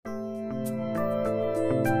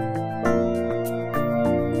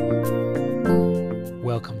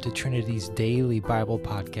welcome to Trinity's daily Bible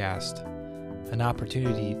podcast, an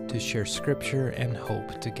opportunity to share scripture and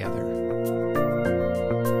hope together.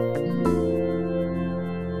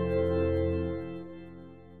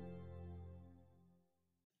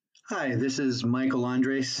 Hi, this is Michael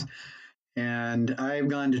Andres, and I've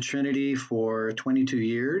gone to Trinity for 22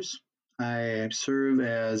 years. I serve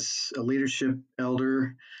as a leadership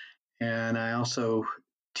elder, and I also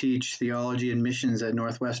teach theology and missions at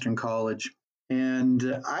Northwestern College. And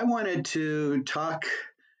I wanted to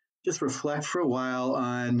just reflect for a while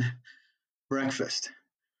on breakfast.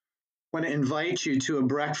 I want to invite you to a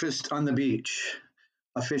breakfast on the beach,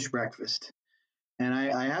 a fish breakfast. And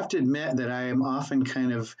I have to admit that I am often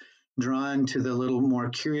kind of drawn to the little more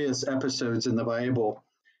curious episodes in the Bible.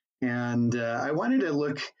 And I wanted to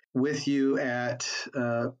look with you at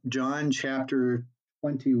John chapter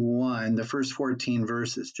 21, the first 14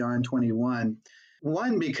 verses, John 21.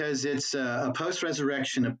 One, because it's a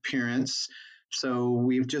post-resurrection appearance. So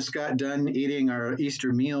we've just got done eating our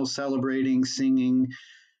Easter meal, celebrating, singing,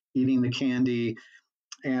 eating the candy.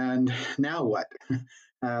 And now what?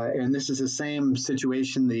 And this is the same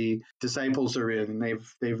situation the disciples are in.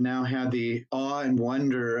 They've now had the awe and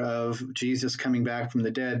wonder of Jesus coming back from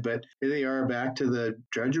the dead, but here they are back to the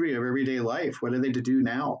drudgery of everyday life. What are they to do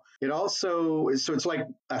now? It's like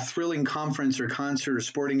a thrilling conference or concert or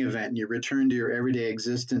sporting event. You return to your everyday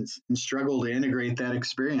existence and struggle to integrate that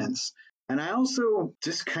experience. And I also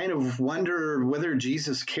just kind of wonder whether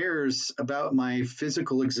Jesus cares about my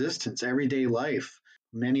physical existence, everyday life.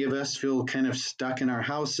 Many of us feel kind of stuck in our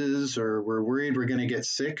houses, or we're worried we're going to get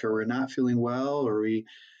sick, or we're not feeling well, or we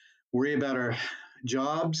worry about our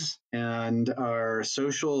jobs and our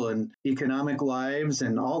social and economic lives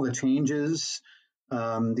and all the changes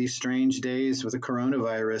these strange days with the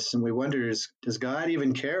coronavirus. And we wonder, does God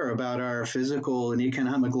even care about our physical and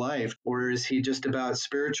economic life, or is he just about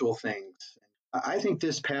spiritual things? I think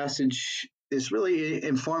this passage is really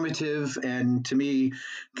informative and, to me,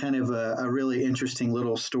 kind of a really interesting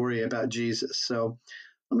little story about Jesus. So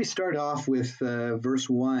let me start off with verse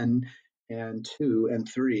 1 and 2 and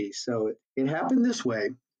 3. So it happened this way.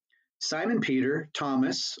 Simon Peter,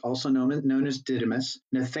 Thomas, also known as Didymus,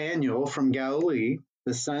 Nathanael from Galilee,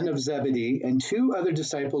 the son of Zebedee, and two other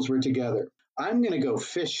disciples were together. "I'm going to go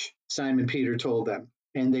fish," Simon Peter told them.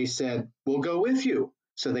 And they said, "We'll go with you."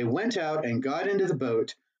 So they went out and got into the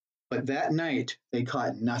boat, but that night they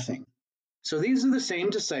caught nothing. So these are the same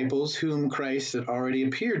disciples whom Christ had already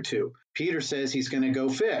appeared to. Peter says he's going to go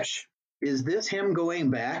fish. Is this him going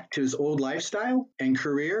back to his old lifestyle and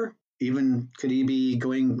career? Even could he be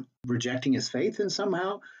rejecting his faith in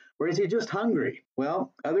somehow? Or is he just hungry?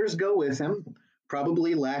 Well, others go with him,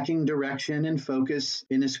 probably lacking direction and focus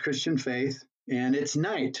in his Christian faith. And it's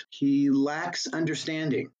night. He lacks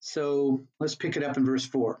understanding. So let's pick it up in verse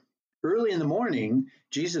 4. Early in the morning,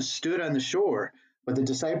 Jesus stood on the shore, but the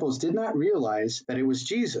disciples did not realize that it was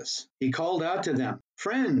Jesus. He called out to them,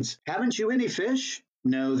 "Friends, haven't you any fish?"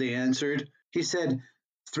 "No," they answered. He said,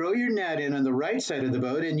 "Throw your net in on the right side of the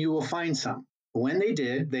boat and you will find some." When they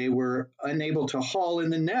did, they were unable to haul in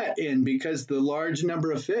the net in because of the large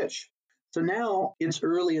number of fish. So now it's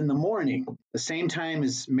early in the morning, the same time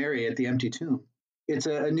as Mary at the empty tomb. It's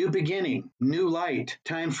a new beginning, new light,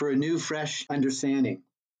 time for a new, fresh understanding.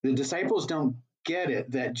 The disciples don't get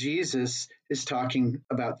it that Jesus is talking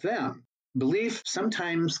about them. Belief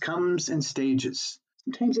sometimes comes in stages.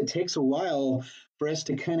 Sometimes it takes a while for us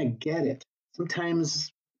to kind of get it.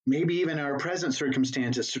 Sometimes, maybe even our present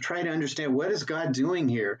circumstances, to try to understand, what is God doing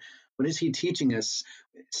here? What is he teaching us?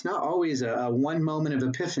 It's not always a one moment of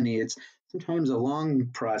epiphany. It's sometimes a long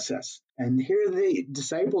process. And here the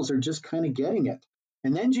disciples are just kind of getting it.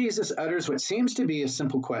 And then Jesus utters what seems to be a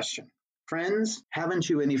simple question. "Friends, haven't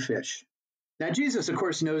you any fish?" Now, Jesus, of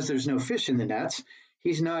course, knows there's no fish in the nets.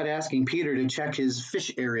 He's not asking Peter to check his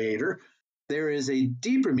fish aerator. There is a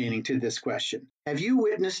deeper meaning to this question. Have you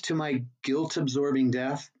witnessed to my guilt-absorbing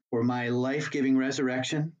death or my life-giving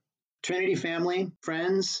resurrection? Trinity family,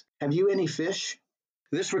 friends, have you any fish?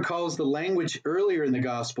 This recalls the language earlier in the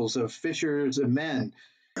Gospels of fishers of men.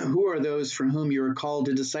 Who are those from whom you are called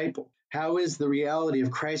to disciple? How is the reality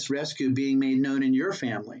of Christ's rescue being made known in your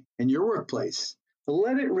family, in your workplace?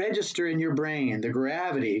 Let it register in your brain the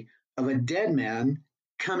gravity of a dead man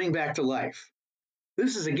coming back to life.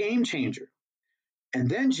 This is a game changer. And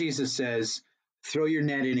then Jesus says, "Throw your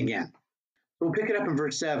net in again." We'll pick it up in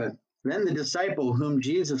verse 7. Then the disciple whom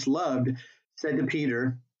Jesus loved said to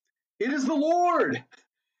Peter, "It is the Lord."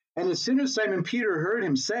 And as soon as Simon Peter heard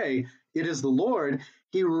him say, "It is the Lord,"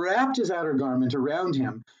 he wrapped his outer garment around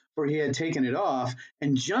him for he had taken it off,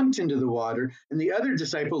 and jumped into the water, and the other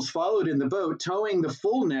disciples followed in the boat, towing the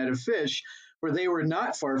full net of fish, for they were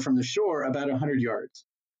not far from the shore, about 100 yards.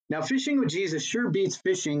 Now, fishing with Jesus sure beats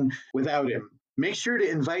fishing without him. Make sure to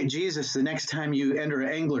invite Jesus the next time you enter an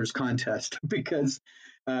angler's contest, because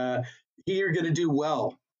you're going to do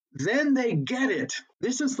well. Then they get it.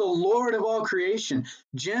 This is the Lord of all creation,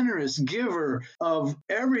 generous giver of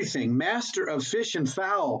everything, master of fish and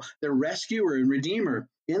fowl, their rescuer and redeemer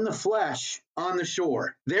in the flesh on the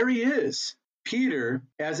shore. There he is. Peter,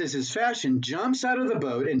 as is his fashion, jumps out of the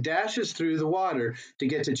boat and dashes through the water to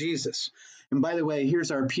get to Jesus. And by the way,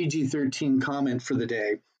 here's our PG-13 comment for the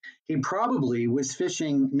day. He probably was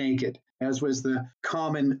fishing naked, as was the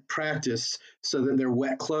common practice, so that their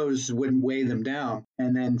wet clothes wouldn't weigh them down.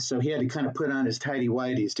 And then, so he had to kind of put on his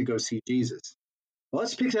tighty-whities to go see Jesus. Well,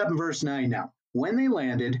 let's pick it up in verse 9 now. When they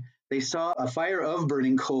landed, they saw a fire of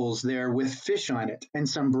burning coals there with fish on it and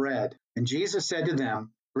some bread. And Jesus said to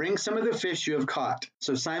them, "Bring some of the fish you have caught."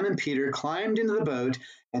 So Simon Peter climbed into the boat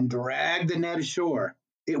and dragged the net ashore.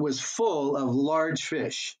 It was full of large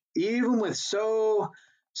fish. Even with so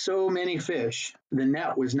many fish, the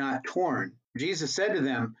net was not torn. Jesus said to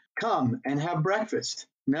them, "Come and have breakfast."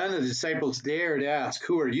 None of the disciples dared ask,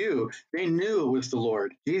 "Who are you?" They knew it was the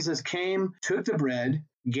Lord. Jesus came, took the bread,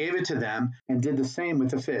 gave it to them, and did the same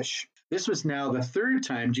with the fish. This was now the third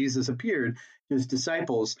time Jesus appeared to his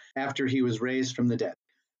disciples after he was raised from the dead.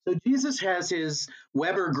 So Jesus has his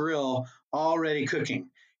Weber grill already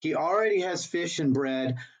cooking. He already has fish and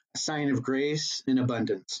bread, a sign of grace and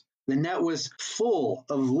abundance. The net was full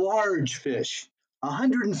of large fish,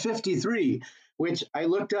 153, which I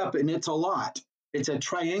looked up, and it's a lot. It's a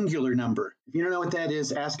triangular number. If you don't know what that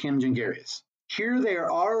is, ask Ham Jengarius. Here they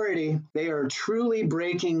are truly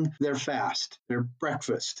breaking their fast, their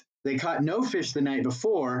breakfast. They caught no fish the night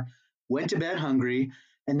before, went to bed hungry,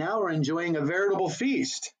 and now are enjoying a veritable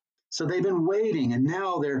feast. So they've been waiting, and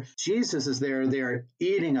now Jesus is there. They're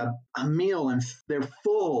eating a meal, and they're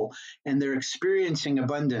full, and they're experiencing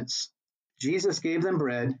abundance. Jesus gave them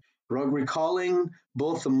bread, recalling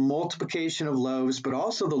both the multiplication of loaves, but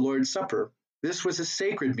also the Lord's Supper. This was a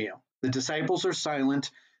sacred meal. The disciples are silent.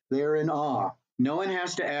 They are in awe. No one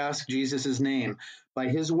has to ask Jesus' name. By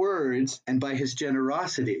his words and by his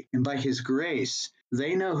generosity and by his grace,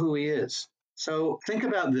 they know who he is. So think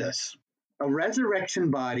about this. A resurrection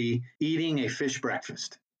body eating a fish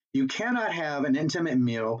breakfast. You cannot have an intimate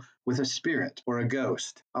meal with a spirit or a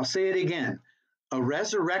ghost. I'll say it again. A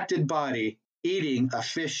resurrected body eating a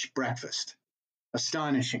fish breakfast.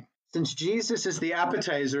 Astonishing. Since Jesus is the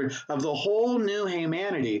appetizer of the whole new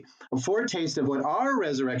humanity, a foretaste of what our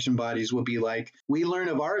resurrection bodies will be like, we learn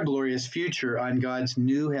of our glorious future on God's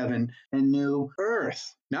new heaven and new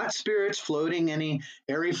earth. Not spirits floating any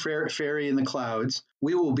airy fairy in the clouds.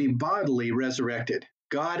 We will be bodily resurrected.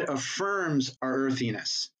 God affirms our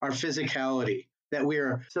earthiness, our physicality, that we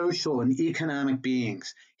are social and economic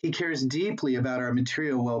beings. He cares deeply about our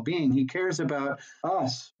material well-being. He cares about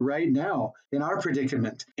us right now in our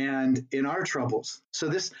predicament and in our troubles. So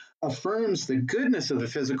this affirms the goodness of the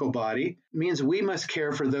physical body, means we must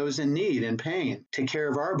care for those in need and pain, take care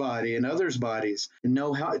of our body and others' bodies, and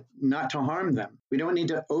know how not to harm them. We don't need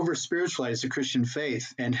to over-spiritualize the Christian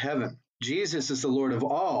faith and heaven. Jesus is the Lord of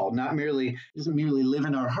all, doesn't merely live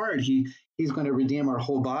in our heart. He's going to redeem our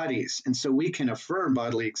whole bodies, and so we can affirm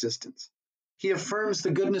bodily existence. He affirms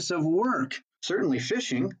the goodness of work, certainly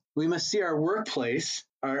fishing. We must see our workplace,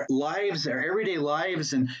 our lives, our everyday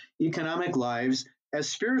lives and economic lives as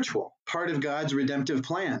spiritual, part of God's redemptive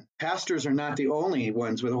plan. Pastors are not the only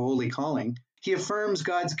ones with a holy calling. He affirms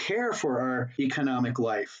God's care for our economic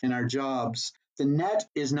life and our jobs. The net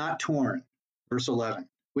is not torn, verse 11,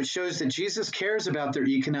 which shows that Jesus cares about their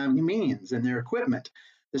economic means and their equipment.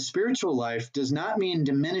 The spiritual life does not mean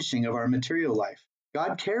diminishing of our material life.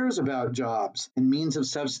 God cares about jobs and means of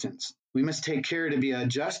substance. We must take care to be a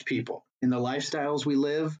just people in the lifestyles we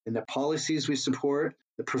live, in the policies we support,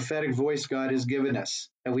 the prophetic voice God has given us.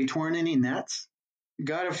 Have we torn any nets?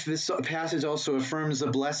 This passage also affirms the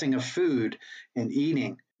blessing of food and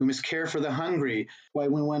eating. We must care for the hungry. Why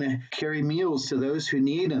we want to carry meals to those who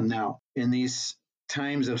need them now in these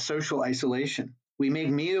times of social isolation. We make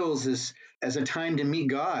meals as a time to meet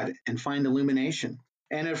God and find illumination.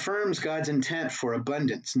 And it affirms God's intent for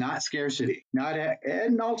abundance, not scarcity,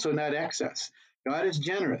 and also not excess. God is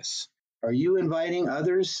generous. Are you inviting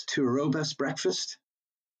others to a robust breakfast?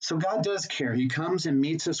 So God does care. He comes and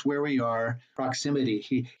meets us where we are, proximity.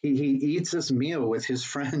 He eats this meal with his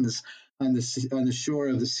friends on the shore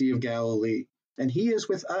of the Sea of Galilee. And he is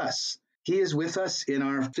with us. He is with us in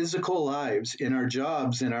our physical lives, in our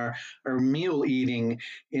jobs, in our meal eating,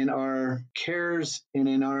 in our cares, and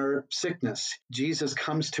in our sickness. Jesus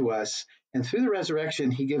comes to us, and through the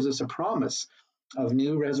resurrection, he gives us a promise of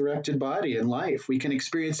new resurrected body and life. We can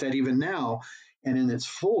experience that even now and in its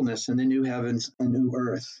fullness in the new heavens and new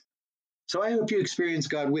earth. So I hope you experience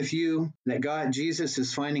God with you, that Jesus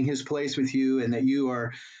is finding his place with you, and that you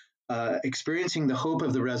are experiencing the hope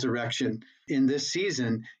of the resurrection in this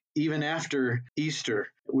season, even after Easter.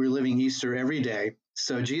 We're living Easter every day.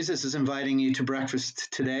 So Jesus is inviting you to breakfast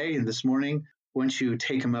today and this morning once you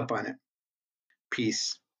take him up on it.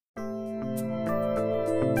 Peace.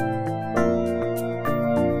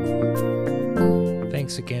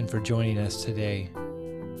 Thanks again for joining us today.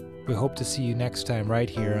 We hope to see you next time right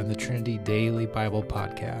here on the Trinity Daily Bible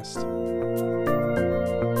Podcast.